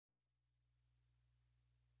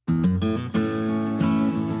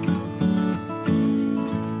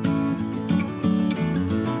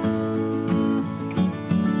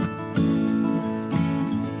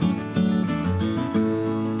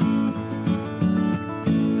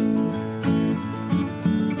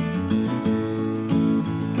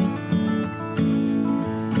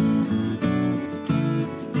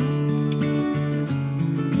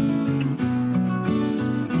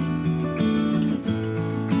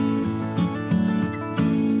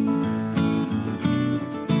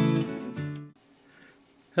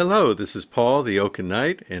Hello, this is Paul, the Oaken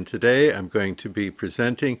Knight, and today I'm going to be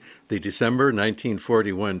presenting the December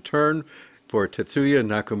 1941 turn for Tetsuya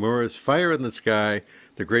Nakamura's Fire in the Sky,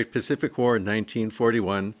 The Great Pacific War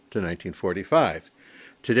 1941 to 1945.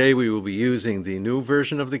 Today we will be using the new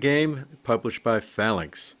version of the game published by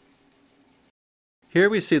Phalanx. Here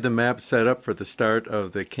we see the map set up for the start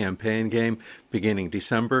of the campaign game beginning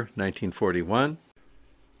December 1941.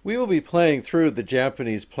 We will be playing through the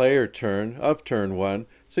Japanese player turn of turn 1,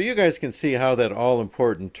 so you guys can see how that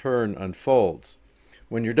all-important turn unfolds.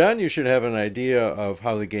 When you're done, you should have an idea of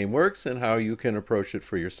how the game works and how you can approach it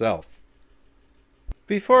for yourself.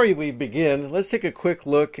 Before we begin, let's take a quick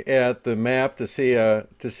look at the map to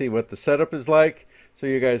see what the setup is like, so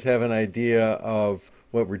you guys have an idea of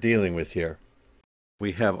what we're dealing with here.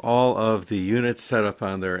 We have all of the units set up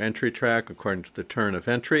on their entry track according to the turn of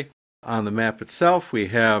entry. On the map itself, we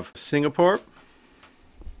have Singapore,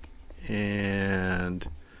 and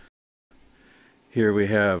here we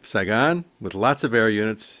have Saigon with lots of air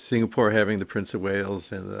units, Singapore having the Prince of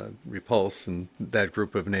Wales and the Repulse and that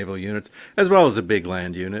group of naval units, as well as a big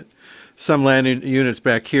land unit. Some land units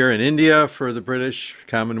back here in India for the British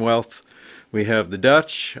Commonwealth. We have the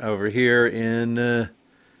Dutch over here in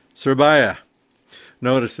Surabaya.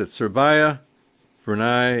 Notice that Surabaya,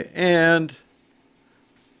 Brunei, and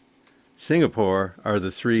Singapore are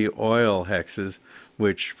the three oil hexes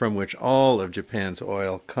from which all of Japan's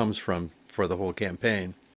oil comes from for the whole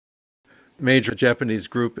campaign. Major Japanese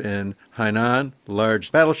group in Hainan,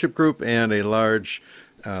 large battleship group, and a large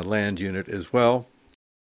land unit as well.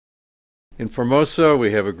 In Formosa,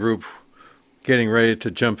 we have a group getting ready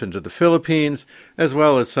to jump into the Philippines, as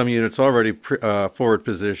well as some units already forward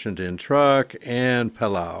positioned in Truk and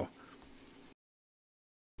Palau.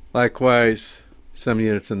 Likewise, some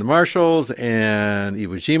units in the Marshalls and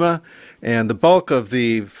Iwo Jima, and the bulk of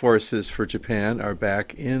the forces for Japan are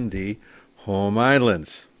back in the home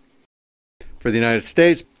islands. For the United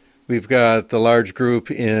States, we've got the large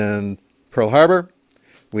group in Pearl Harbor.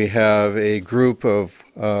 We have a group of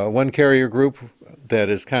one carrier group that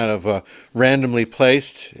is kind of randomly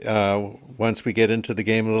placed once we get into the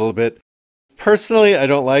game a little bit. Personally, I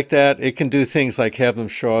don't like that. It can do things like have them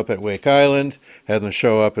show up at Wake Island, have them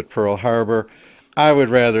show up at Pearl Harbor. I would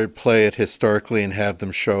rather play it historically and have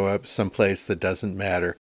them show up someplace that doesn't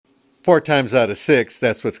matter. 4 times out of 6,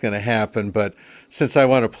 that's what's going to happen, but since I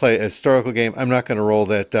want to play a historical game, I'm not going to roll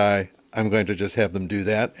that die. I'm going to just have them do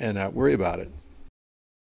that and not worry about it.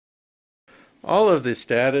 All of the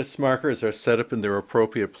status markers are set up in their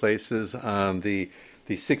appropriate places on the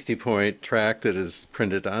 60-point track that is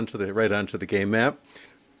printed right onto the game map.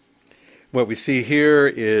 What we see here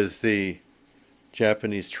is the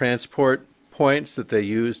Japanese transport points that they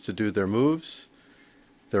use to do their moves.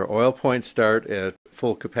 Their oil points start at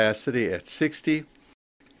full capacity at 60,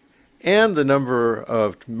 and the number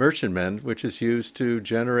of merchantmen which is used to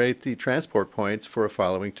generate the transport points for a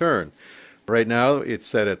following turn. Right now it's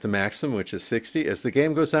set at the maximum, which is 60. As the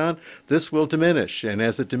game goes on, this will diminish, and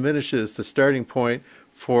as it diminishes, the starting point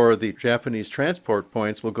for the Japanese transport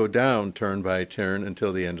points will go down turn by turn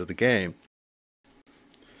until the end of the game.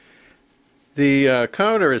 The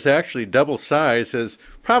counter is actually double size, as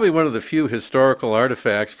probably one of the few historical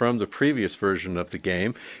artifacts from the previous version of the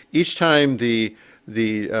game. Each time the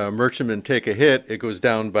merchantmen take a hit, it goes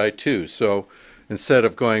down by 2. So instead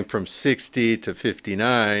of going from 60 to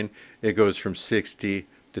 59, it goes from 60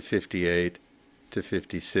 to 58 to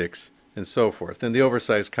 56 and so forth. And the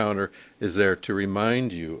oversized counter is there to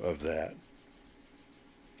remind you of that.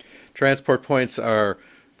 Transport points are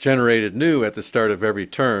generated new at the start of every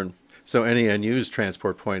turn, so any unused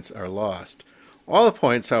transport points are lost. All the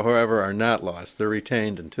points, however, are not lost. They're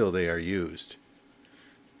retained until they are used.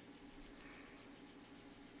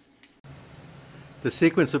 The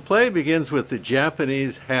sequence of play begins with the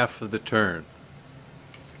Japanese half of the turn.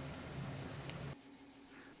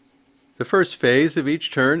 The first phase of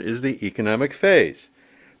each turn is the economic phase.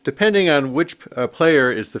 Depending on which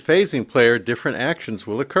player is the phasing player, different actions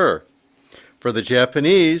will occur. For the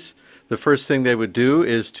Japanese, the first thing they would do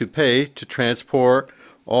is to pay to transport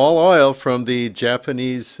all oil from the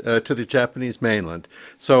Japanese to the Japanese mainland.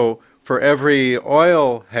 So for every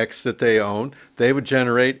oil hex that they own, they would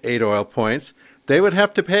generate 8 oil points. They would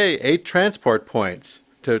have to pay 8 transport points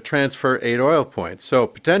to transfer 8 oil points. So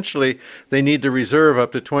potentially they need to reserve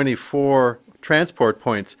up to 24 transport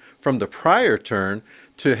points from the prior turn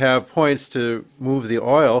to have points to move the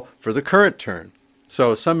oil for the current turn.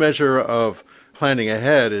 So some measure of planning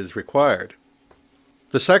ahead is required.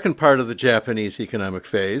 The second part of the Japanese economic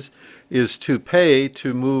phase is to pay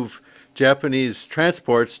to move Japanese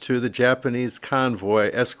transports to the Japanese convoy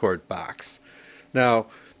escort box. Now,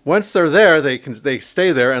 Once they're there, they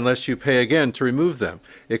stay there unless you pay again to remove them.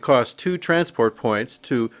 It costs 2 transport points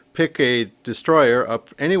to pick a destroyer up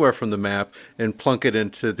anywhere from the map and plunk it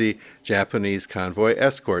into the Japanese convoy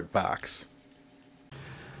escort box.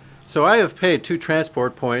 So I have paid 2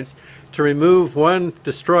 transport points to remove one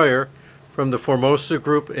destroyer from the Formosa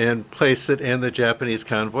group and place it in the Japanese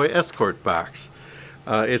convoy escort box.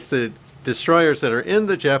 It's the destroyers that are in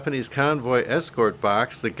the Japanese convoy escort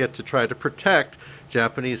box that get to try to protect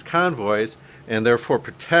Japanese convoys and therefore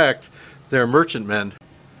protect their merchantmen.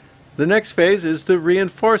 The next phase is the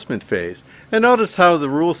reinforcement phase. And notice how the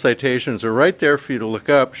rule citations are right there for you to look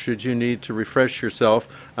up should you need to refresh yourself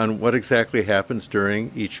on what exactly happens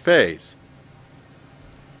during each phase.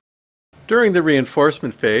 During the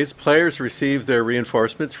reinforcement phase, players receive their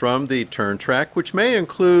reinforcements from the turn track, which may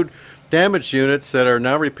include damaged units that are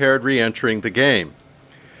now repaired re-entering the game.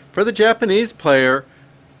 For the Japanese player,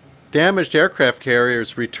 damaged aircraft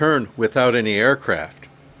carriers return without any aircraft.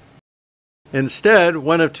 Instead,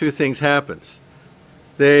 one of 2 things happens.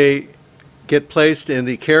 They get placed in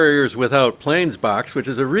the carriers without planes box, which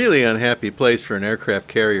is a really unhappy place for an aircraft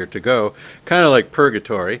carrier to go, kind of like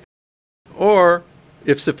purgatory. Or,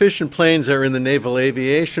 if sufficient planes are in the naval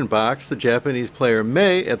aviation box, the Japanese player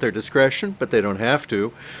may, at their discretion, but they don't have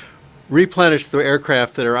to, replenish the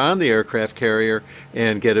aircraft that are on the aircraft carrier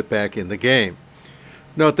and get it back in the game.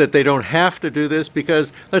 Note that they don't have to do this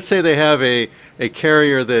because let's say they have a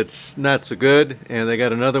carrier that's not so good and they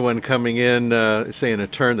got another one coming in, say in a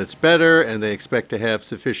turn that's better, and they expect to have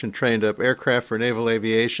sufficient trained up aircraft for naval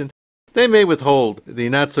aviation. They may withhold the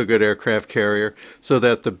not so good aircraft carrier so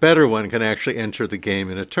that the better one can actually enter the game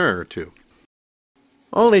in a turn or 2.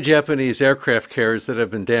 Only Japanese aircraft carriers that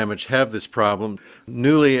have been damaged have this problem.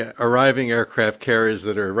 Newly arriving aircraft carriers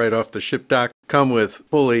that are right off the ship dock come with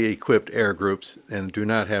fully equipped air groups and do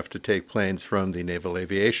not have to take planes from the naval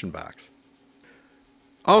aviation box.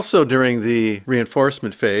 Also during the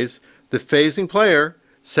reinforcement phase, the phasing player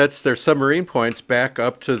sets their submarine points back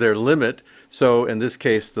up to their limit. So in this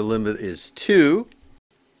case, the limit is 2.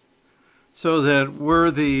 So that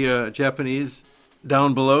were the Japanese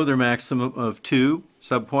down below their maximum of 2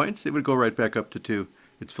 subpoints, it would go right back up to 2,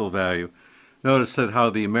 its full value. Notice that how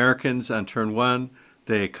the Americans on turn 1,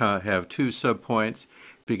 they have 2 subpoints.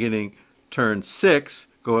 Beginning turn 6,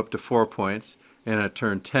 go up to 4 points, and at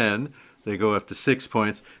turn 10, they go up to 6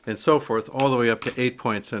 points, and so forth, all the way up to 8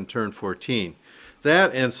 points on turn 14.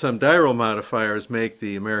 That and some die roll modifiers make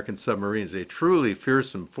the American submarines a truly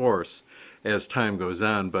fearsome force as time goes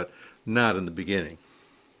on, but not in the beginning.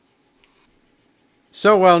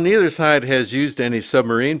 So while neither side has used any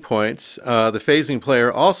submarine points, the phasing player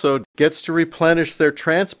also gets to replenish their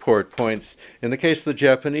transport points. In the case of the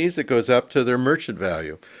Japanese, it goes up to their merchant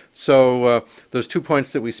value. So those 2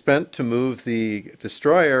 points that we spent to move the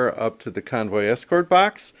destroyer up to the convoy escort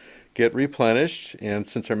box get replenished, and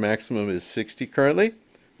since our maximum is 60 currently,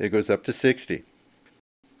 it goes up to 60.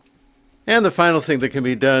 And the final thing that can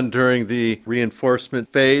be done during the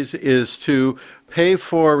reinforcement phase is to pay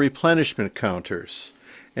for replenishment counters.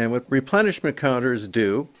 And what replenishment counters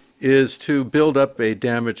do is to build up a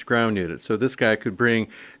damaged ground unit. So this guy could bring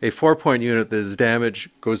a 4-point unit that is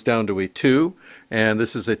damaged, goes down to a 2, and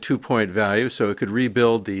this is a 2-point value, so it could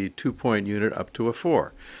rebuild the 2-point unit up to a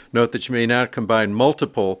 4. Note that you may not combine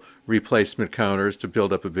multiple replacement counters to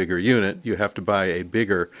build up a bigger unit. You have to buy a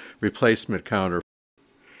bigger replacement counter.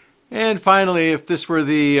 And finally, if this were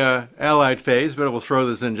the Allied phase, but we'll throw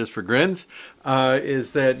this in just for grins,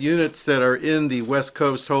 is that units that are in the West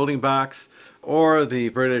Coast holding box or the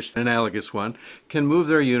British analogous one can move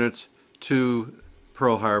their units to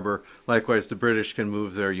Pearl Harbor. Likewise, the British can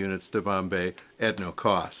move their units to Bombay at no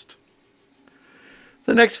cost.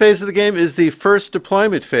 The next phase of the game is the first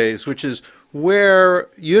deployment phase, which is where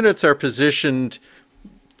units are positioned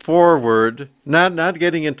forward, not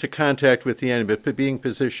getting into contact with the enemy, but being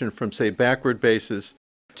positioned from, say, backward bases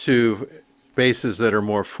to bases that are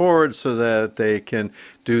more forward so that they can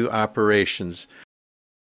do operations.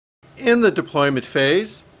 In the deployment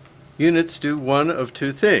phase, units do one of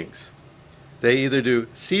 2 things. They either do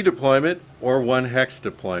sea deployment or 1 hex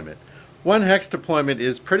deployment. 1 hex deployment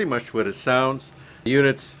is pretty much what it sounds.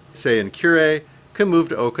 Units, say in Kure, can move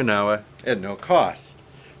to Okinawa at no cost.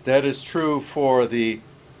 That is true for the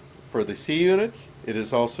sea units. It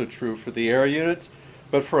is also true for the air units.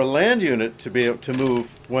 But for a land unit to be able to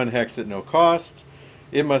move 1 hex at no cost,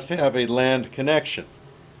 it must have a land connection.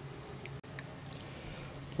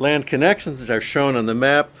 Land connections are shown on the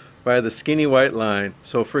map by the skinny white line.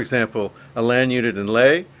 So for example, a land unit in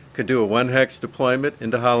Leh could do a 1 hex deployment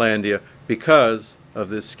into Hollandia because of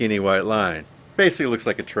this skinny white line. Basically looks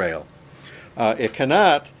like a trail. It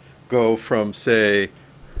cannot go from say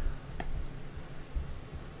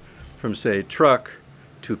Truk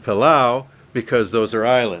to Palau because those are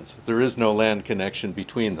islands. There is no land connection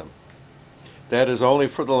between them. That is only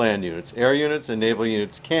for the land units. Air units and naval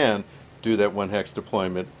units can do that 1 hex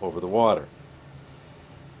deployment over the water.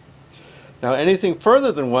 Now anything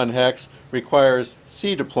further than 1 hex requires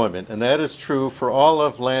sea deployment, and that is true for all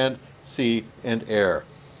of land, sea, and air.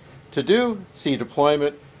 To do sea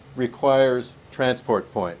deployment requires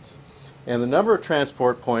transport points. And the number of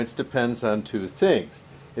transport points depends on 2 things.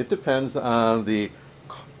 It depends on the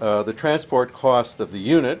transport cost of the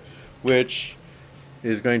unit, which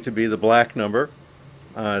is going to be the black number,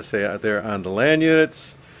 say out there on the land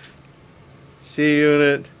units, sea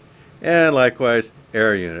unit, and likewise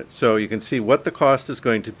air unit. So you can see what the cost is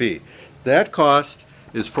going to be. That cost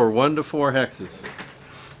is for 1 to 4 hexes.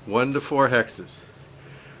 1 to 4 hexes.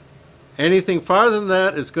 Anything farther than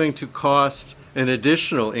that is going to cost an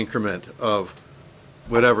additional increment of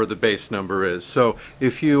whatever the base number is. So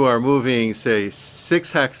if you are moving, say,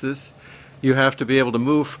 6 hexes, you have to be able to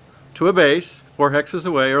move to a base 4 hexes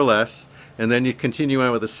away or less, and then you continue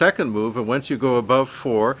on with a second move, and once you go above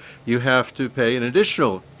 4, you have to pay an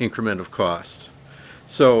additional increment of cost.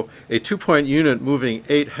 So a 2-point unit moving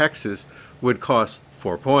 8 hexes would cost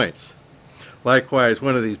 4 points. Likewise,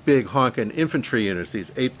 one of these big honkin' infantry units,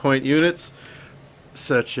 these 8-point units,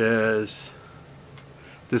 such as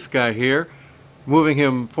this guy here, moving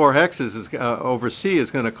him 4 hexes is, over sea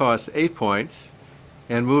is going to cost 8 points,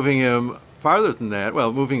 and moving him farther than that,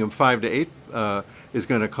 well, moving him 5 to 8 is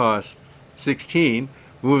going to cost 16.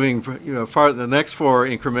 Moving farther, the next 4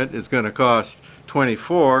 increment is going to cost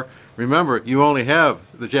 24. Remember,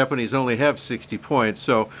 the Japanese only have 60 points,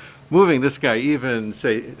 so moving this guy even,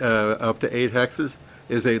 say, up to 8 hexes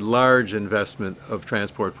is a large investment of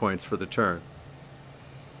transport points for the turn.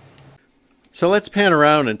 So let's pan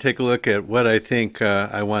around and take a look at what I think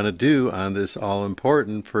I want to do on this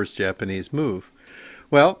all-important first Japanese move.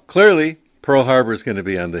 Well, clearly, Pearl Harbor is going to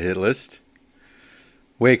be on the hit list.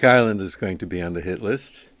 Wake Island is going to be on the hit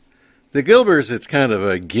list. The Gilbers, it's kind of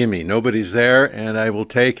a gimme. Nobody's there, and I will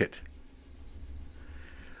take it.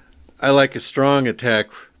 I like a strong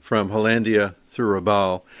attack from Hollandia through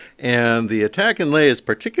Rabaul, and the attack in Leh is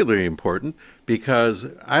particularly important because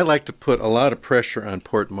I like to put a lot of pressure on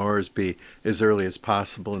Port Moresby as early as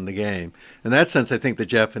possible in the game. In that sense, I think the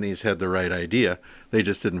Japanese had the right idea. They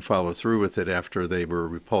just didn't follow through with it after they were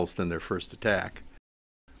repulsed in their first attack.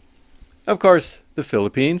 Of course, the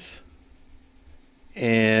Philippines.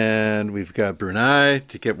 And we've got Brunei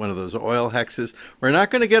to get one of those oil hexes. We're not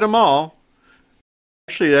going to get them all.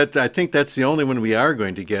 Actually, I think that's the only one we are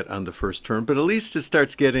going to get on the first turn, but at least it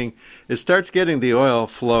starts getting the oil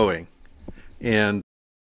flowing. And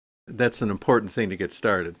that's an important thing to get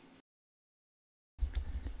started.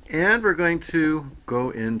 And we're going to go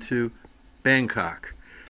into Bangkok.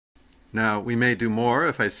 Now, we may do more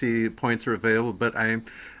if I see points are available, but I'm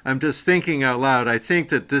just thinking out loud. I think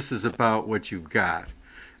that this is about what you've got.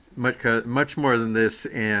 Much more than this,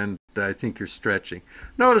 and I think you're stretching.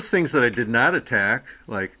 Notice things that I did not attack,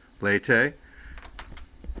 like Leyte.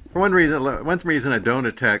 For one reason I don't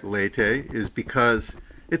attack Leyte is because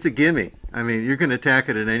it's a gimme. I mean, you can attack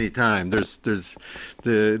it at any time.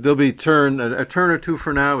 There'll be a turn or two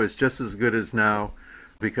for now is just as good as now,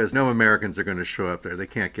 because no Americans are going to show up there. They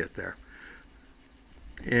can't get there.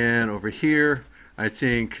 And over here, I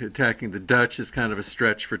think attacking the Dutch is kind of a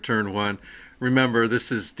stretch for turn 1. Remember,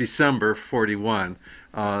 this is December 41.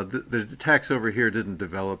 The attacks over here didn't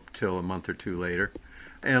develop till a month or 2 later.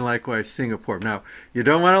 And likewise, Singapore. Now, you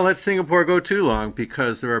don't want to let Singapore go too long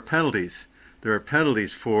because there are penalties. There are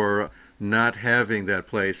penalties for not having that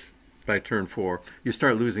place by turn 4. You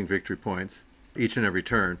start losing victory points each and every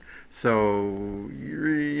turn. So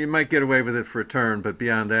you might get away with it for a turn, but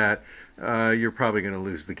beyond that, you're probably going to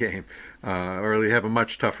lose the game, or you have a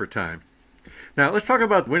much tougher time. Now, let's talk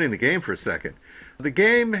about winning the game for a second. The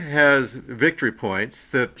game has victory points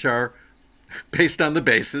that are based on the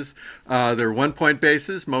bases. They're 1-point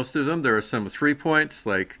bases, most of them. There are some 3 points,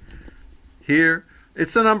 like here.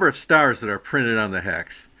 It's the number of stars that are printed on the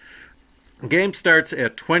hex. The game starts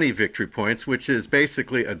at 20 victory points, which is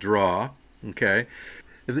basically a draw. Okay.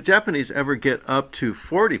 If the Japanese ever get up to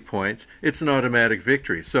 40 points, it's an automatic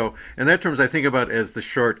victory. So in that terms, I think about it as the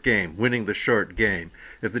short game, winning the short game.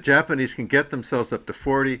 If the Japanese can get themselves up to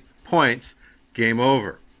 40 points, game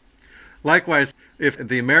over. Likewise, if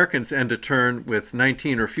the Americans end a turn with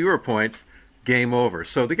 19 or fewer points, game over.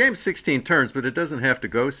 So the game's 16 turns, but it doesn't have to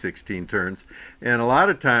go 16 turns. And a lot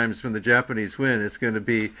of times when the Japanese win, it's going to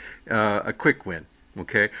be a quick win.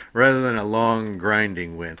 okay, rather than a long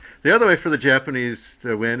grinding win. The other way for the Japanese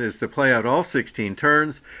to win is to play out all 16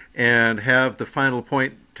 turns and have the final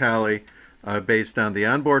point tally based on the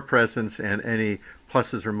onboard presence and any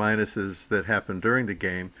pluses or minuses that happen during the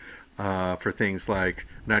game for things like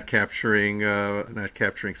not capturing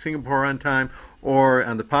Singapore on time, or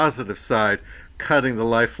on the positive side, cutting the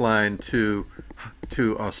lifeline to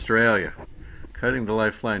Australia. Cutting the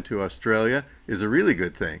lifeline to Australia is a really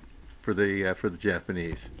good thing for the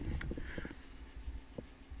Japanese.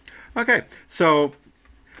 Okay, so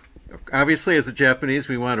obviously as the Japanese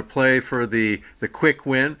we want to play for the quick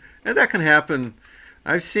win, and that can happen.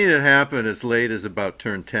 I've seen it happen as late as about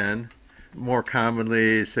turn 10. More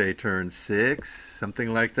commonly, say turn 6,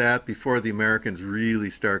 something like that, before the Americans really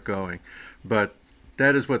start going. But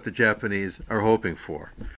that is what the Japanese are hoping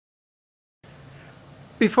for.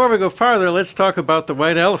 Before we go farther, let's talk about the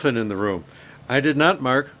white elephant in the room. I did not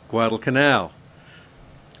mark Guadalcanal.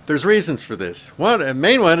 There's reasons for this. A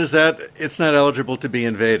main one is that it's not eligible to be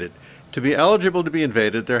invaded. To be eligible to be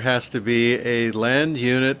invaded, there has to be a land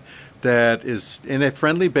unit that is in a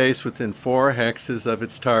friendly base within 4 hexes of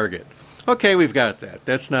its target. Okay, we've got that.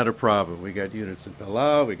 That's not a problem. We got units in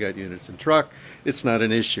Palau, we got units in Truk. It's not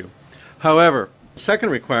an issue. However, the second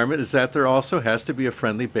requirement is that there also has to be a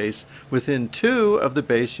friendly base within 2 of the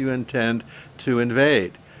base you intend to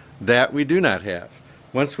invade. That we do not have.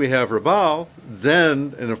 Once we have Rabaul,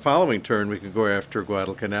 then in a following turn we can go after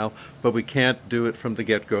Guadalcanal, but we can't do it from the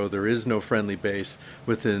get-go. There is no friendly base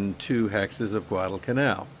within 2 hexes of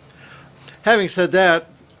Guadalcanal. Having said that,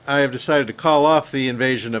 I have decided to call off the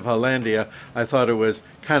invasion of Hollandia. I thought it was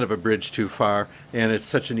kind of a bridge too far, and it's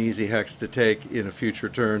such an easy hex to take in a future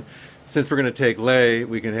turn. Since we're going to take Leh,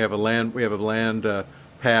 we have a land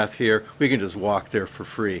path here. We can just walk there for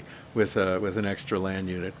free with an extra land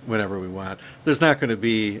unit whenever we want. There's not going to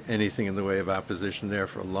be anything in the way of opposition there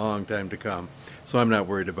for a long time to come, so I'm not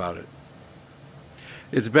worried about it.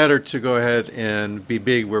 It's better to go ahead and be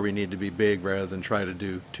big where we need to be big rather than try to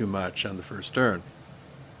do too much on the first turn.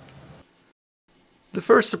 The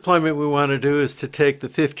first deployment we want to do is to take the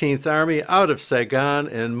 15th Army out of Saigon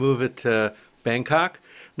and move it to Bangkok.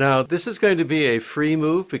 Now, this is going to be a free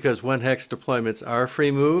move because 1 hex deployments are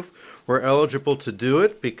free move. We're eligible to do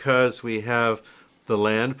it because we have the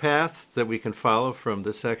land path that we can follow from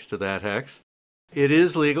this hex to that hex. It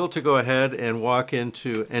is legal to go ahead and walk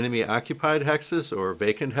into enemy-occupied hexes or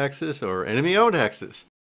vacant hexes or enemy-owned hexes.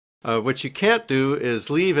 What you can't do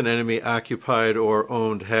is leave an enemy-occupied or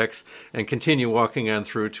owned hex and continue walking on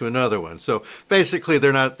through to another one. So basically,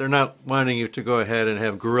 they're not wanting you to go ahead and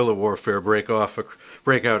have guerrilla warfare break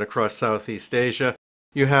out across Southeast Asia.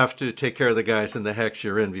 You have to take care of the guys in the hex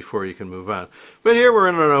you're in before you can move on. But here we're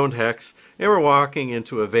in an owned hex, and we're walking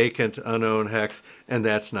into a vacant, unowned hex, and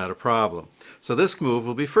that's not a problem. So this move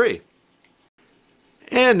will be free.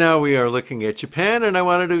 And now we are looking at Japan, and I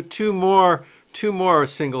want to do two more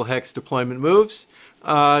single hex deployment moves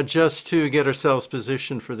just to get ourselves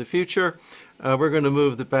positioned for the future. We're going to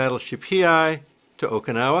move the battleship Hiei to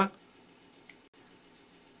Okinawa,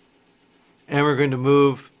 and we're going to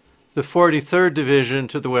move the 43rd Division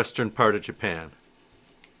to the western part of Japan.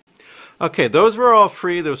 Okay, those were all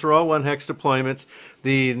free. Those were all 1 hex deployments.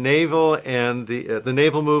 The naval and the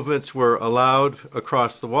naval movements were allowed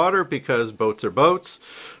across the water because boats are boats.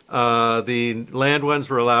 The land ones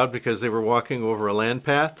were allowed because they were walking over a land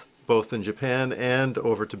path, both in Japan and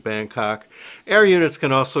over to Bangkok. Air units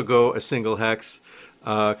can also go a single hex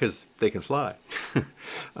because they can fly.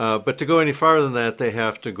 But to go any farther than that, they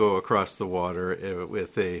have to go across the water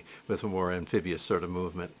with a more amphibious sort of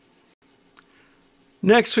movement.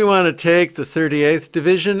 Next, we want to take the 38th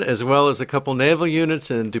Division as well as a couple naval units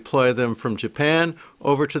and deploy them from Japan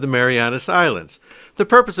over to the Marianas Islands. The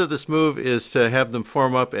purpose of this move is to have them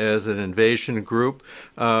form up as an invasion group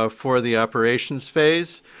for the operations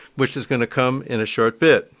phase, which is going to come in a short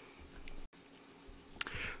bit.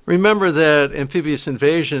 Remember that amphibious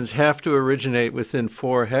invasions have to originate within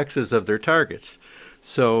 4 hexes of their targets.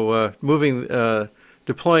 So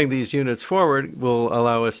deploying these units forward will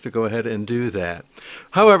allow us to go ahead and do that.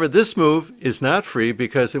 However, this move is not free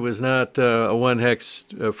because it was not a 1 hex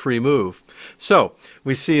free move. So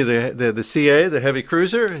we see the CA, the heavy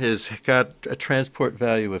cruiser, has got a transport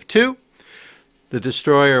value of 2, the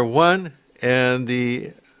destroyer 1, and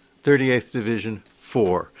the 38th Division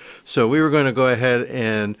 4. So we were going to go ahead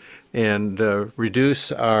and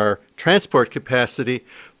reduce our transport capacity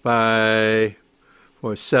by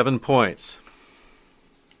 7 points.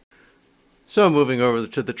 So moving over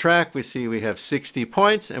to the track, we see we have 60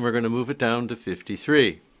 points, and we're going to move it down to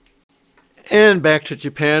 53. And back to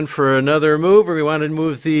Japan for another move, where we want to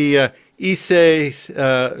move the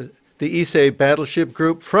Issei, the Issei battleship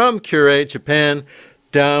group from Kure, Japan,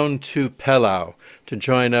 down to Palau to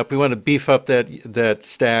join up. We want to beef up that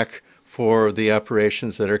stack for the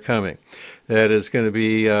operations that are coming. That is going to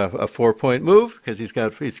be a 4-point move because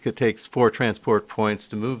it takes 4 transport points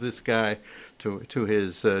to move this guy to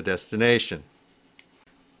his destination.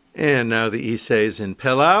 And now the Issei is in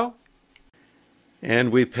Palau,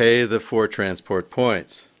 and we pay the 4 transport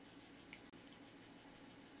points.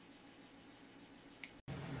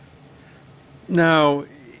 Now,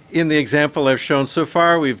 in the example I've shown so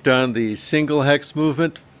far, we've done the single hex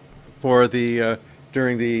movement for the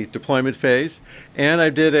during the deployment phase, and I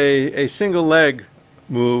did a single leg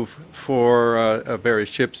move for various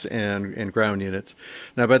ships and ground units.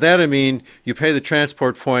 Now, by that I mean you pay the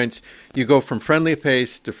transport points, you go from friendly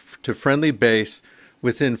base to friendly base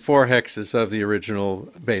within 4 hexes of the original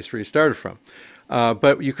base where you started from.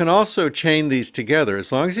 But you can also chain these together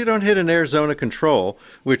as long as you don't hit an air zone of control,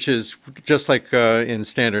 which is just like in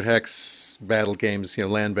standard hex battle games,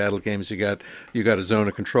 land battle games, you got a zone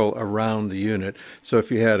of control around the unit. So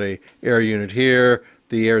if you had a air unit here,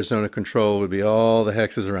 the air zone of control would be all the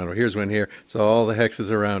hexes around it. Here's one here, it's all the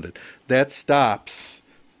hexes around it. That stops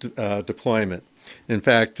deployment. In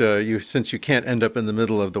fact, since you can't end up in the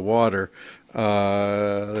middle of the water,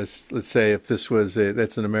 let's say if this was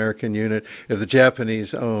that's an American unit, if the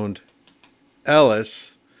Japanese owned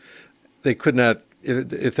Ellis, they could not.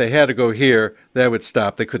 If they had to go here, that would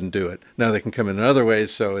stop. They couldn't do it. Now they can come in other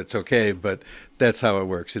ways, so it's okay, but that's how it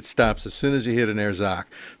works. It stops as soon as you hit an air zoc.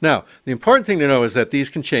 Now, the important thing to know is that these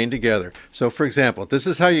can chain together. So, for example, this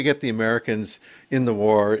is how you get the Americans in the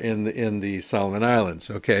war in the Solomon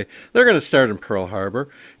Islands, okay? They're going to start in Pearl Harbor.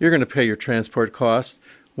 You're going to pay your transport cost,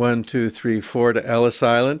 1, 2, 3, 4 to Ellis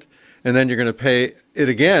Island, and then you're going to pay it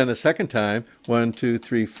again a second time, 1, 2,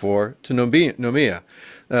 3, 4 to Nomiya.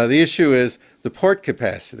 The issue is the port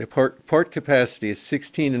capacity. The port capacity is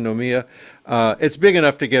 16 in Nomiya. It's big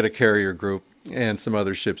enough to get a carrier group and some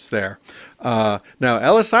other ships there. Now,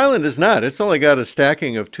 Ellis Island is not. It's only got a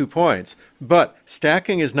stacking of 2 points, but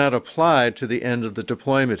stacking is not applied to the end of the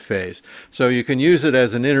deployment phase. So you can use it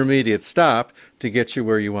as an intermediate stop to get you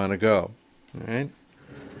where you want to go. All right.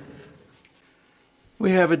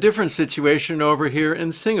 We have a different situation over here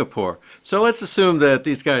in Singapore. So let's assume that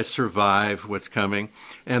these guys survive what's coming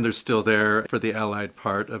and they're still there for the Allied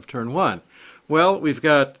part of turn 1. Well, we've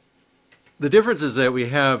got the difference is that we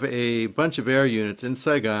have a bunch of air units in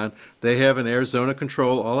Saigon. They have an air zone of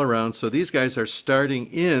control all around, so these guys are starting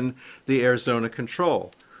in the air zone of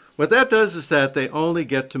control. What that does is that they only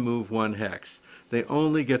get to move 1 hex. They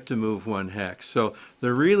only get to move 1 hex. So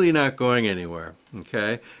they're really not going anywhere,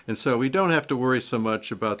 okay? And so we don't have to worry so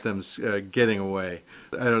much about them getting away.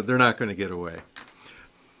 They're not going to get away.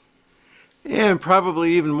 And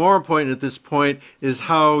probably even more important at this point is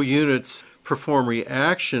how units perform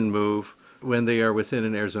reaction move when they are within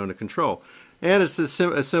an air zone of control. And it's a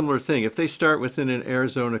similar thing. If they start within an air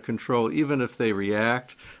zone of control, even if they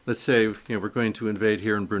react, let's say we're going to invade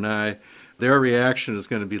here in Brunei, their reaction is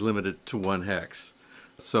going to be limited to 1 hex.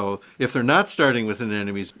 So if they're not starting with an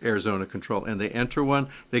enemy's air zone of control and they enter one,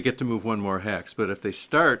 they get to move 1 more hex. But if they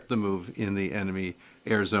start the move in the enemy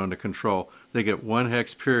air zone of control, they get 1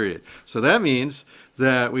 hex period. So that means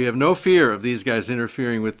that we have no fear of these guys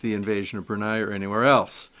interfering with the invasion of Brunei or anywhere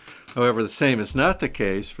else. However, the same is not the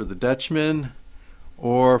case for the Dutchmen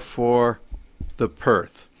or for the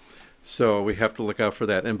Perth. So we have to look out for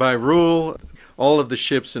that. And by rule, all of the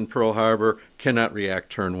ships in Pearl Harbor cannot react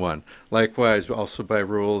turn 1. Likewise, also by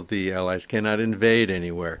rule, the Allies cannot invade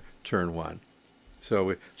anywhere turn 1.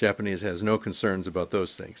 So Japanese has no concerns about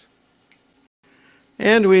those things.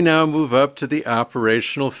 And we now move up to the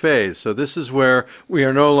operational phase. So this is where we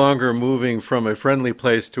are no longer moving from a friendly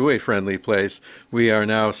place to a friendly place. We are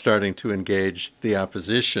now starting to engage the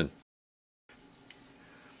opposition.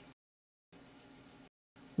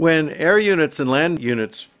 When air units and land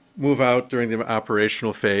units move out during the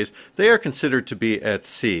operational phase, they are considered to be at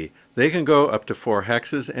sea. They can go up to 4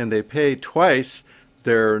 hexes and they pay twice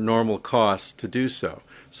their normal cost to do so.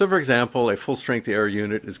 So for example, a full-strength air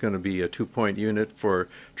unit is going to be a 2-point unit for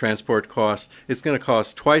transport cost. It's going to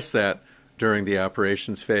cost twice that during the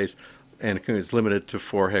operations phase and is limited to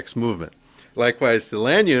 4 hex movement. Likewise, the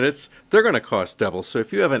land units, they're going to cost double. So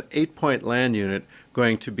if you have an 8-point land unit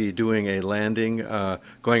going to be doing a landing,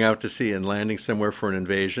 going out to sea and landing somewhere for an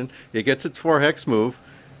invasion, it gets its 4 hex move,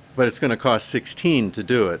 but it's going to cost 16 to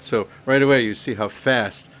do it. So right away you see how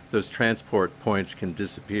fast those transport points can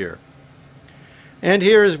disappear. And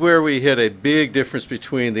here is where we hit a big difference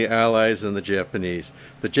between the Allies and the Japanese.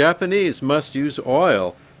 The Japanese must use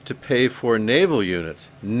oil to pay for naval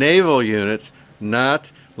units. Naval units,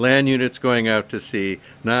 not land units going out to sea,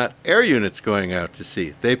 not air units going out to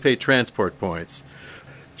sea. They pay transport points.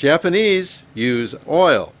 Japanese use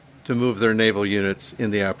oil to move their naval units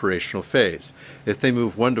in the operational phase. If they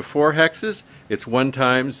move 1 to 4 hexes, it's 1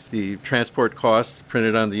 times the transport costs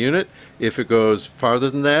printed on the unit. If it goes farther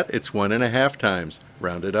than that, it's 1.5 times,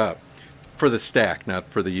 rounded up, for the stack, not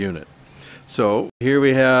for the unit. So here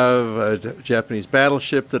we have a Japanese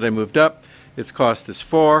battleship that I moved up. Its cost is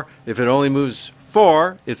 4. If it only moves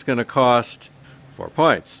 4, it's going to cost 4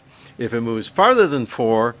 points. If it moves farther than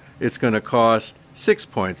 4, it's going to cost 6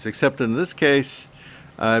 points, except in this case,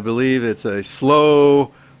 I believe it's a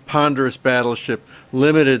slow, ponderous battleship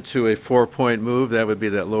limited to a 4-point move. That would be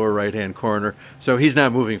that lower right-hand corner. So he's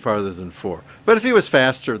not moving farther than 4. But if he was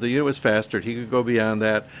faster, the unit was faster, he could go beyond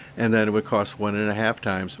that, and then it would cost 1.5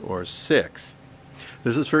 times, or 6.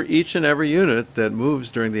 This is for each and every unit that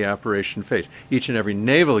moves during the operation phase, each and every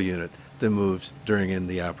naval unit that moves during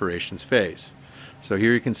the operations phase. So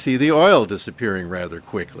here you can see the oil disappearing rather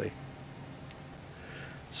quickly.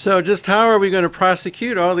 So just how are we going to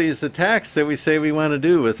prosecute all these attacks that we say we want to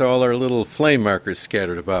do with all our little flame markers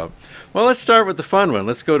scattered about? Well, let's start with the fun one.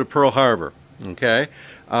 Let's go to Pearl Harbor. Okay,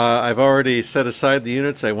 I've already set aside the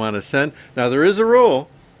units I want to send. Now there is a rule.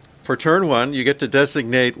 For turn 1, you get to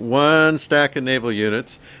designate 1 stack of naval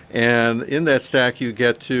units, and in that stack you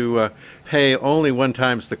get to pay only 1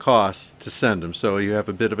 times the cost to send them. So you have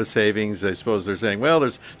a bit of a savings. I suppose they're saying, well,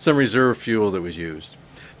 there's some reserve fuel that was used.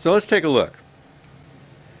 So let's take a look.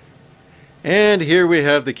 And here we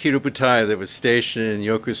have the Kirubutai that was stationed in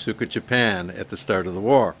Yokosuka, Japan at the start of the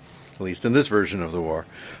war, at least in this version of the war.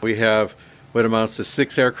 We have what amounts to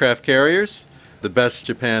 6 aircraft carriers, the best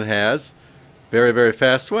Japan has, very, very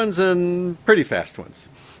fast ones and pretty fast ones.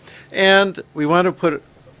 And we want to put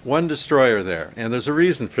 1 destroyer there, and there's a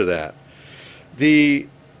reason for that. The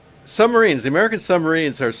submarines, the American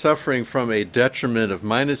submarines, are suffering from a detriment of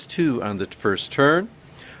 -2 on the first turn,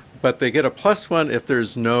 but they get a +1 if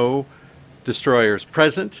there's no destroyers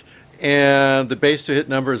present, and the base to hit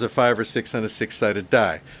number is a 5 or 6 on a 6-sided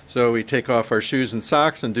die. So we take off our shoes and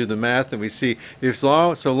socks and do the math, and we see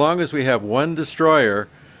so long as we have 1 destroyer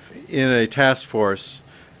in a task force,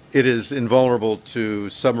 it is invulnerable to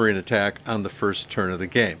submarine attack on the first turn of the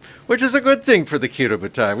game, which is a good thing for the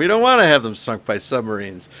Kirubutai. We don't want to have them sunk by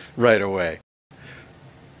submarines right away.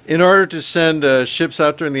 In order to send ships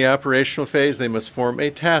out during the operational phase, they must form a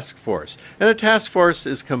task force. And a task force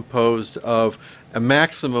is composed of a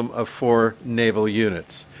maximum of 4 naval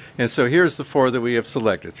units. And so here's the 4 that we have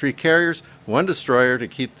selected. 3 carriers, 1 destroyer to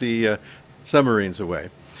keep the submarines away.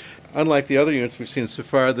 Unlike the other units we've seen so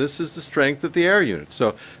far, this is the strength of the air units.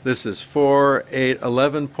 So this is 4, 8,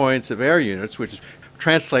 11 points of air units, which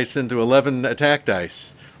translates into 11 attack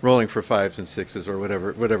dice, rolling for 5s and 6s, or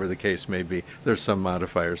whatever the case may be. There's some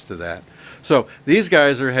modifiers to that. So these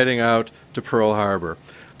guys are heading out to Pearl Harbor.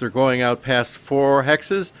 They're going out past 4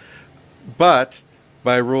 hexes, but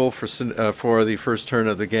by rule for the first turn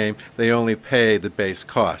of the game, they only pay the base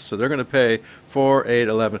cost. So they're going to pay 4, 8,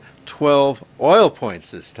 11, 12 oil points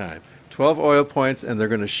this time. 12 oil points, and they're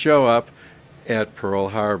going to show up at Pearl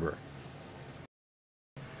Harbor.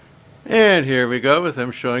 And here we go with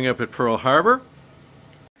them showing up at Pearl Harbor.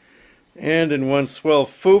 And in one swell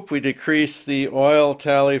foop, we decrease the oil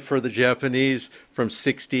tally for the Japanese from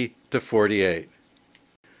 60 to 48.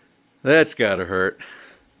 That's gotta hurt.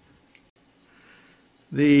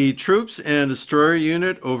 The troops and destroyer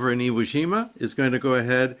unit over in Iwo Jima is going to go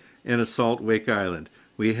ahead and assault Wake Island.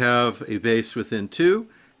 We have a base within 2,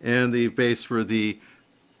 and the base where the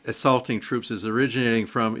assaulting troops is originating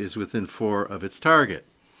from is within 4 of its target.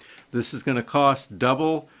 This is going to cost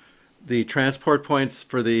double the transport points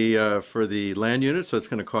for the land unit, so it's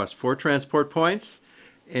going to cost 4 transport points,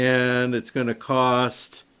 and it's going to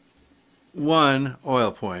cost 1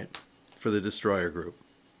 oil point for the destroyer group.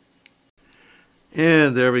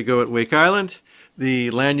 And there we go at Wake Island.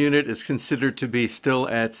 The land unit is considered to be still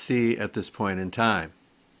at sea at this point in time.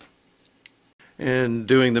 And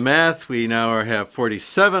doing the math, we now have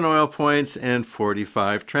 47 oil points and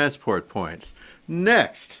 45 transport points.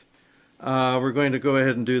 Next, we're going to go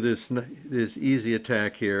ahead and do this easy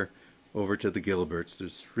attack here over to the Gilberts.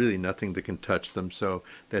 There's really nothing that can touch them, so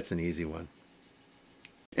that's an easy one.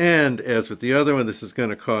 And as with the other one, this is going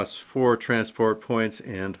to cost 4 transport points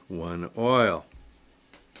and 1 oil,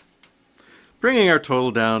 bringing our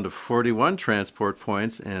total down to 41 transport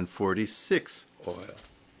points and 46 oil.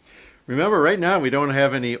 Remember, right now we don't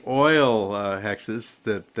have any oil hexes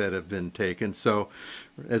that have been taken, so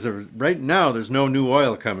as of right now there's no new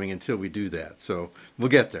oil coming until we do that, so we'll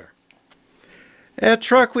get there. At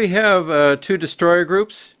Truk, we have two destroyer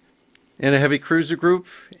groups and a heavy cruiser group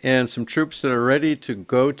and some troops that are ready to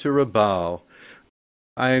go to Rabaul.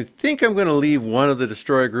 I think I'm going to leave one of the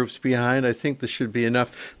destroyer groups behind. I think this should be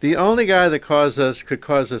enough. The only guy that could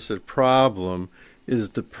cause us a problem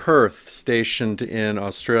is the Perth stationed in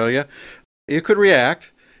Australia. It could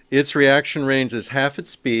react. Its reaction range is half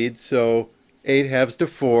its speed, so 8 halves to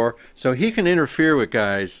 4. So he can interfere with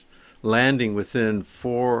guys landing within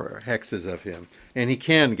 4 hexes of him, and he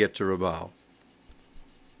can get to Rabaul.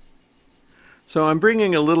 So I'm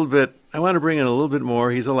bringing a little bit, I want to bring in a little bit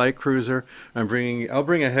more. He's a light cruiser. I'll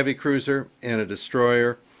bring a heavy cruiser and a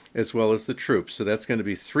destroyer as well as the troops. So that's going to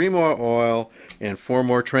be 3 more oil and 4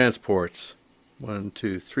 more transports. 1,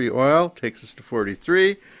 2, 3 oil takes us to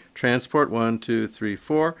 43. Transport 1, 2, 3,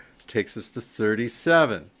 4 takes us to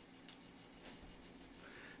 37.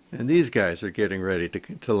 And these guys are getting ready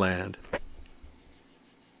to land.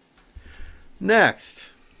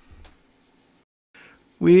 Next,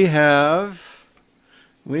 we have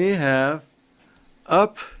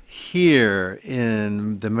up here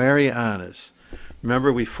in the Marianas.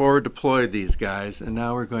 Remember, we forward deployed these guys, and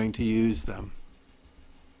now we're going to use them.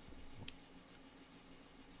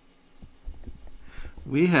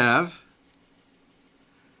 We have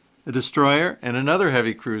a destroyer and another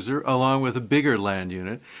heavy cruiser along with a bigger land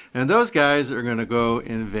unit, and those guys are going to go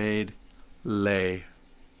invade Lae.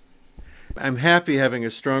 I'm happy having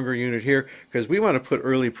a stronger unit here because we want to put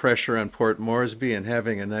early pressure on Port Moresby, and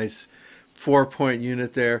having a nice 4-point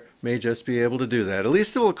unit there may just be able to do that. At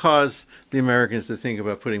least it will cause the Americans to think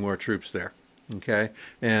about putting more troops there. Okay,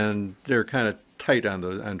 and they're kind of tight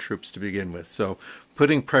on troops to begin with, so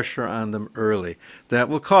putting pressure on them early, that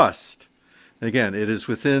will cost. Again, it is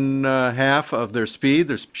within half of their speed.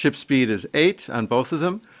 Their ship speed is 8 on both of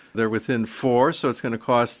them. They're within 4, so it's going to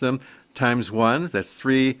cost them times 1. That's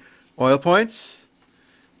 3 oil points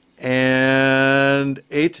and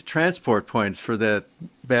 8 transport points for that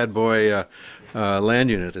bad boy land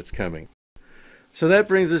unit that's coming. So that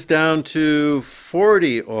brings us down to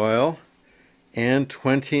 40 oil and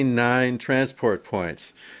 29 transport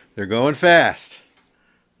points. They're going fast.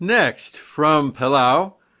 Next, from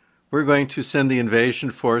Palau, we're going to send the invasion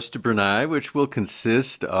force to Brunei, which will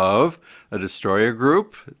consist of a destroyer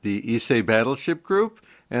group, the Issei battleship group,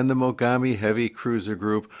 and the Mogami heavy cruiser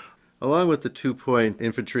group, along with the 2-point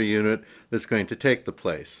infantry unit that's going to take the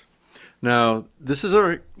place. Now, this is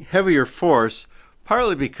a heavier force,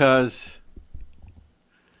 partly because,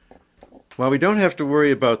 while we don't have to worry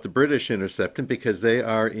about the British intercepting because they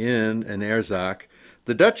are in an Erzak,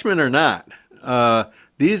 the Dutchmen are not.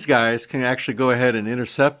 These guys can actually go ahead and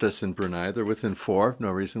intercept us in Brunei. They're within 4.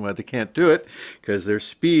 No reason why they can't do it, because their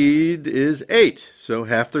speed is 8. So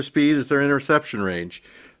half their speed is their interception range.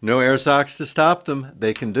 No Erzaks to stop them.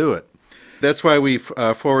 They can do it. That's why we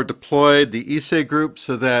forward deployed the Issei group,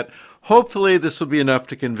 so that hopefully this will be enough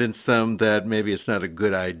to convince them that maybe it's not a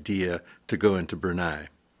good idea to go into Brunei.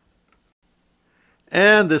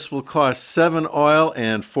 And this will cost 7 oil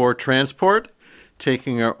and 4 transport,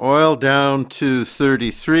 taking our oil down to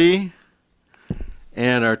 33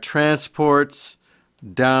 and our transports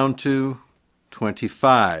down to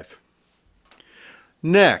 25.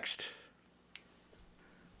 Next,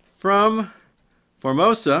 from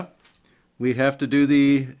Formosa, we have to do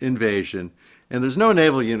the invasion. And there's no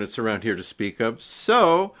naval units around here to speak of,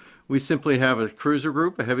 so we simply have a cruiser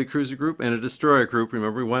group, a heavy cruiser group, and a destroyer group.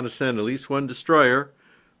 Remember, we want to send at least 1 destroyer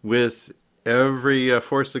with every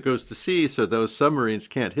force that goes to sea, so those submarines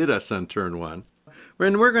can't hit us on turn 1.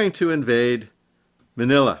 And we're going to invade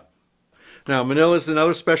Manila. Now, Manila is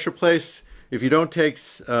another special place. If you don't take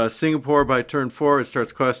Singapore by turn 4, it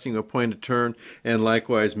starts costing you a point a turn, and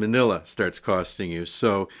likewise Manila starts costing you.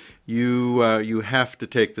 So you have to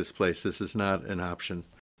take this place. This is not an option.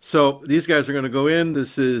 So these guys are going to go in.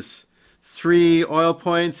 This is 3 oil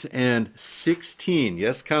points and 16,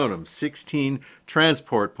 yes, count them, 16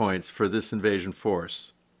 transport points for this invasion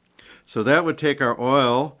force. So that would take our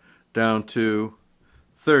oil down to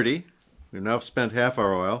 30. We've now spent half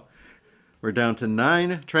our oil. We're down to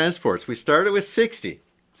 9 transports. We started with 60,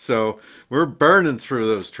 so we're burning through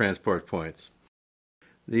those transport points.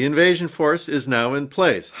 The invasion force is now in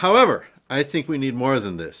place. However, I think we need more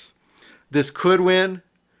than this. This could win,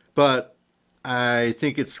 but I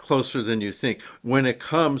think it's closer than you think when it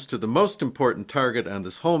comes to the most important target on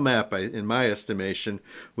this whole map, in my estimation,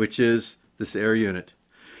 which is this air unit.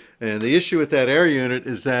 And the issue with that air unit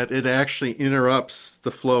is that it actually interrupts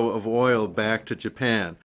the flow of oil back to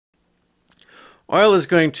Japan. Oil is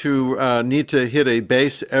going to need to hit a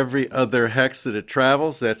base every other hex that it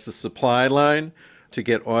travels. That's the supply line. to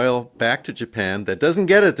get oil back to Japan. That doesn't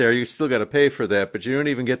get it there. You still got to pay for that, but you don't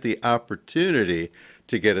even get the opportunity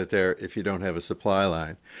to get it there if you don't have a supply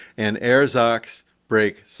line. And Erzaks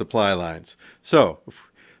break supply lines. So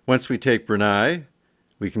once we take Brunei,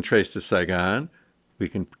 we can trace to Saigon, we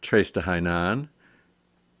can trace to Hainan,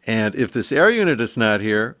 and if this air unit is not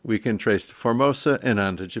here, we can trace to Formosa and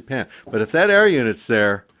on to Japan. But if that air unit's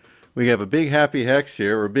there, we have a big happy hex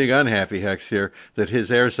here, or a big unhappy hex here, that his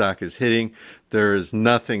Erzak is hitting. There is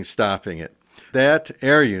nothing stopping it. That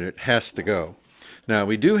air unit has to go. Now,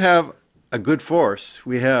 we do have a good force.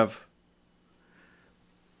 We have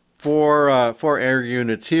four air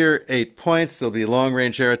units here, 8 points. There'll be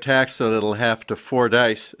long-range air attacks, so that'll have to 4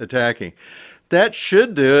 dice attacking. That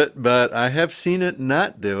should do it, but I have seen it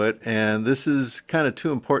not do it, and this is kind of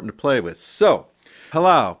too important to play with. So,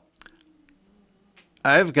 Palau,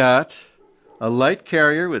 I've got a light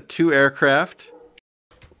carrier with 2 aircraft.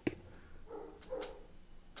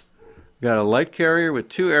 Got a light carrier with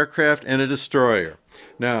 2 aircraft and a destroyer.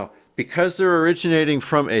 Now, because they're originating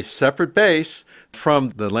from a separate base from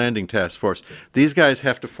the landing task force, these guys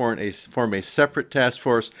have to form a separate task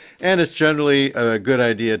force, and it's generally a good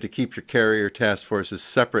idea to keep your carrier task forces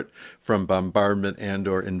separate from bombardment and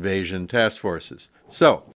or invasion task forces.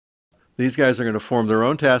 So these guys are going to form their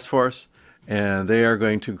own task force, and they are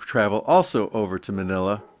going to travel also over to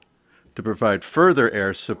Manila to provide further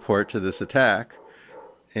air support to this attack.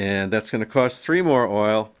 And that's going to cost 3 more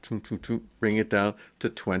oil, bring it down to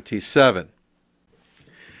 27.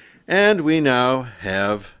 And we now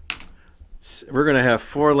have, we're going to have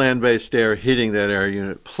 4 land-based air hitting that air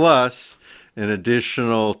unit, plus an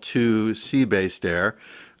additional 2 sea-based air.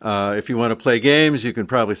 If you want to play games, you can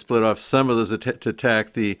probably split off some of those to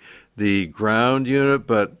attack the ground unit,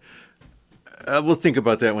 but we'll think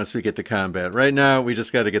about that once we get to combat. Right now, we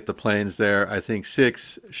just got to get the planes there. I think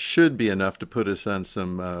 6 should be enough to put us on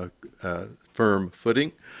some firm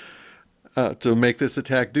footing to make this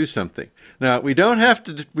attack do something. Now, we don't have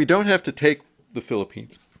to take the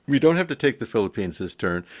Philippines. We don't have to take the Philippines this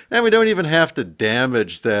turn, and we don't even have to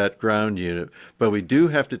damage that ground unit, but we do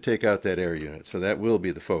have to take out that air unit, so that will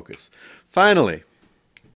be the focus. Finally,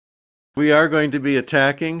 we are going to be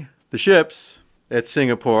attacking the ships at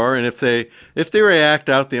Singapore, and if they react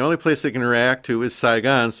out, the only place they can react to is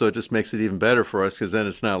Saigon, so it just makes it even better for us because then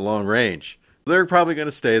it's not long range. They're probably going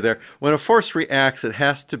to stay there. When a force reacts, it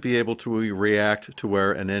has to be able to react to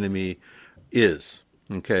where an enemy is.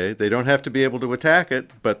 Okay, they don't have to be able to attack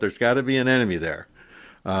it, but there's got to be an enemy there.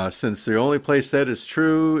 Since the only place that is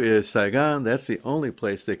true is Saigon, that's the only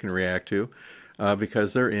place they can react to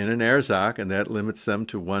because they're in an Erzak, and that limits them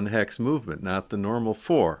to 1 hex movement, not the normal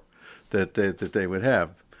 4 that they would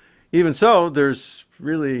have. Even so, there's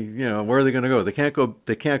really, where are they going to go? They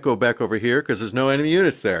can't go back over here because there's no enemy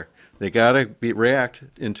units there. They got to react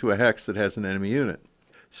into a hex that has an enemy unit.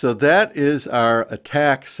 So that is our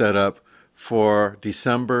attack setup for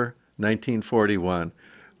December 1941.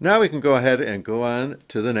 Now we can go ahead and go on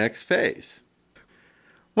to the next phase.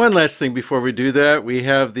 One last thing before we do that, we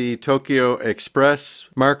have the Tokyo Express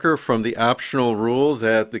marker from the optional rule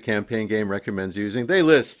that the campaign game recommends using. They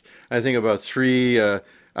list, I think, about 3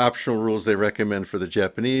 optional rules they recommend for the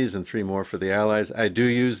Japanese and 3 more for the Allies. I do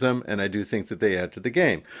use them, and I do think that they add to the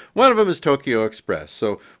game. One of them is Tokyo Express.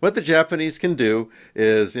 So what the Japanese can do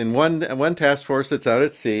is in one task force that's out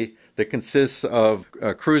at sea, that consists of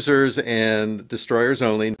cruisers and destroyers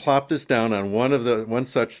only, plop this down on one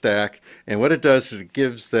such stack, and what it does is it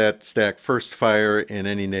gives that stack first fire in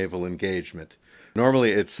any naval engagement.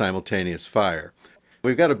 Normally it's simultaneous fire.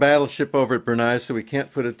 We've got a battleship over at Brunei, so we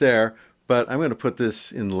can't put it there, but I'm going to put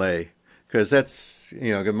this in Leh, because that's,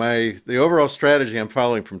 the overall strategy I'm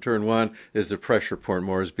following from turn 1 is to pressure Port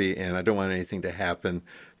Moresby, and I don't want anything to happen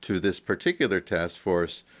to this particular task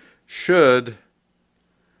force should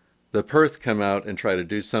the Perth come out and try to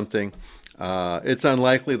do something. It's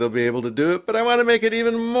unlikely they'll be able to do it, but I want to make it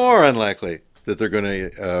even more unlikely that they're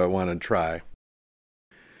going to want to try.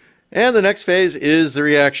 And the next phase is the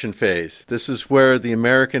reaction phase. This is where the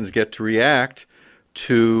Americans get to react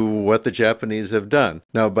to what the Japanese have done.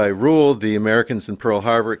 Now, by rule, the Americans in Pearl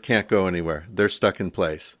Harbor can't go anywhere. They're stuck in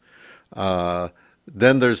place. Then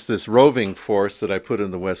there's this roving force that I put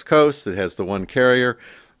in the West Coast that has the 1 carrier.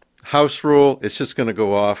 House rule, it's just going to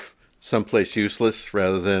go off someplace useless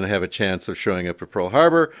rather than have a chance of showing up at Pearl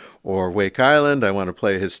Harbor or Wake Island. I want to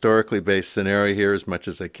play a historically based scenario here as much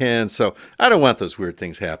as I can, so I don't want those weird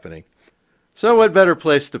things happening. So what better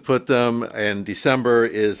place to put them in December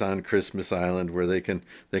is on Christmas Island, where they can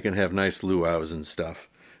have nice luau's and stuff.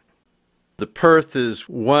 The Perth is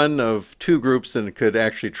one of two groups and could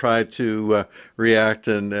actually try to react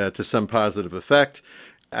and to some positive effect.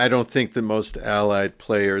 I don't think that most Allied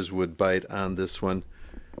players would bite on this one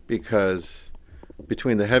because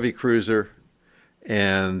between the heavy cruiser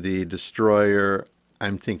and the destroyer,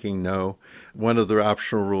 I'm thinking no. One of the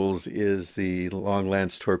optional rules is the long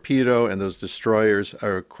lance torpedo, and those destroyers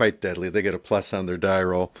are quite deadly. They get a plus on their die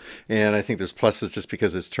roll, and I think there's pluses just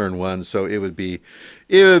because it's turn one. So it would be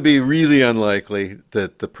really unlikely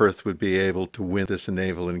that the Perth would be able to win this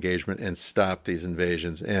naval engagement and stop these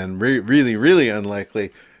invasions, and really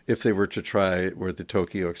unlikely if they were to try where the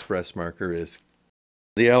Tokyo Express marker is.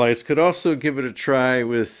 The Allies could also give it a try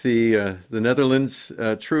with the Netherlands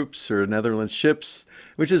troops or Netherlands ships,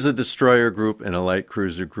 which is a destroyer group and a light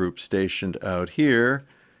cruiser group stationed out here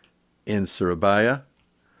in Surabaya.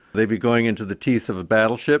 They'd be going into the teeth of a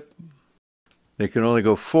battleship. They can only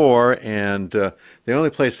go 4, and the only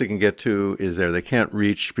place they can get to is there. They can't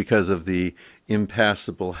reach because of the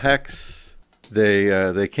impassable hex.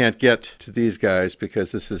 They can't get to these guys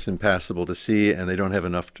because this is impassable to sea, and they don't have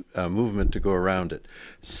enough movement to go around it.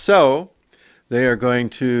 So they are going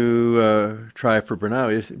to try for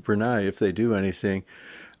Brunei if they do anything.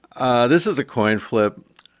 This is a coin flip.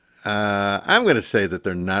 I'm going to say that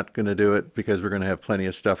they're not going to do it because we're going to have plenty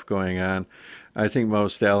of stuff going on. I think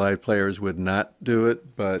most Allied players would not do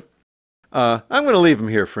it, but I'm going to leave them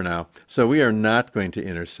here for now. So we are not going to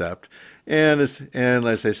intercept. And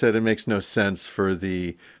as I said, it makes no sense for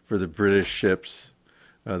the British ships,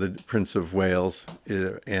 the Prince of Wales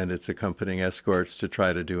and its accompanying escorts to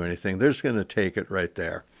try to do anything. They're just going to take it right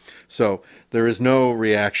there. So there is no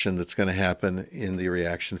reaction that's going to happen in the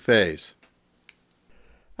reaction phase.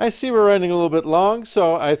 I see we're running a little bit long,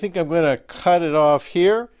 so I think I'm going to cut it off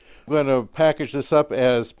here. I'm going to package this up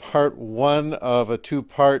as part 1 of a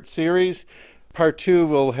 2-part series. Part 2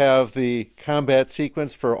 will have the combat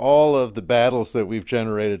sequence for all of the battles that we've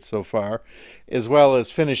generated so far, as well as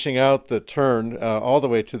finishing out the turn all the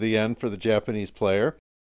way to the end for the Japanese player.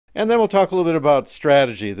 And then we'll talk a little bit about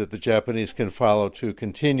strategy that the Japanese can follow to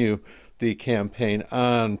continue the campaign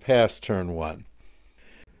on past turn 1.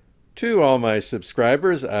 To all my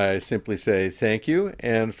subscribers, I simply say thank you.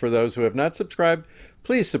 And for those who have not subscribed,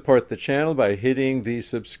 please support the channel by hitting the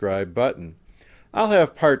subscribe button. I'll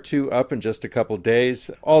have part 2 up in just a couple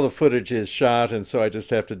days. All the footage is shot, and so I just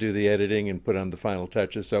have to do the editing and put on the final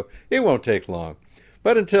touches, so it won't take long.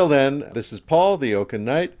 But until then, this is Paul, the Oaken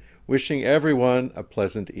Knight, wishing everyone a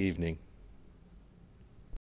pleasant evening.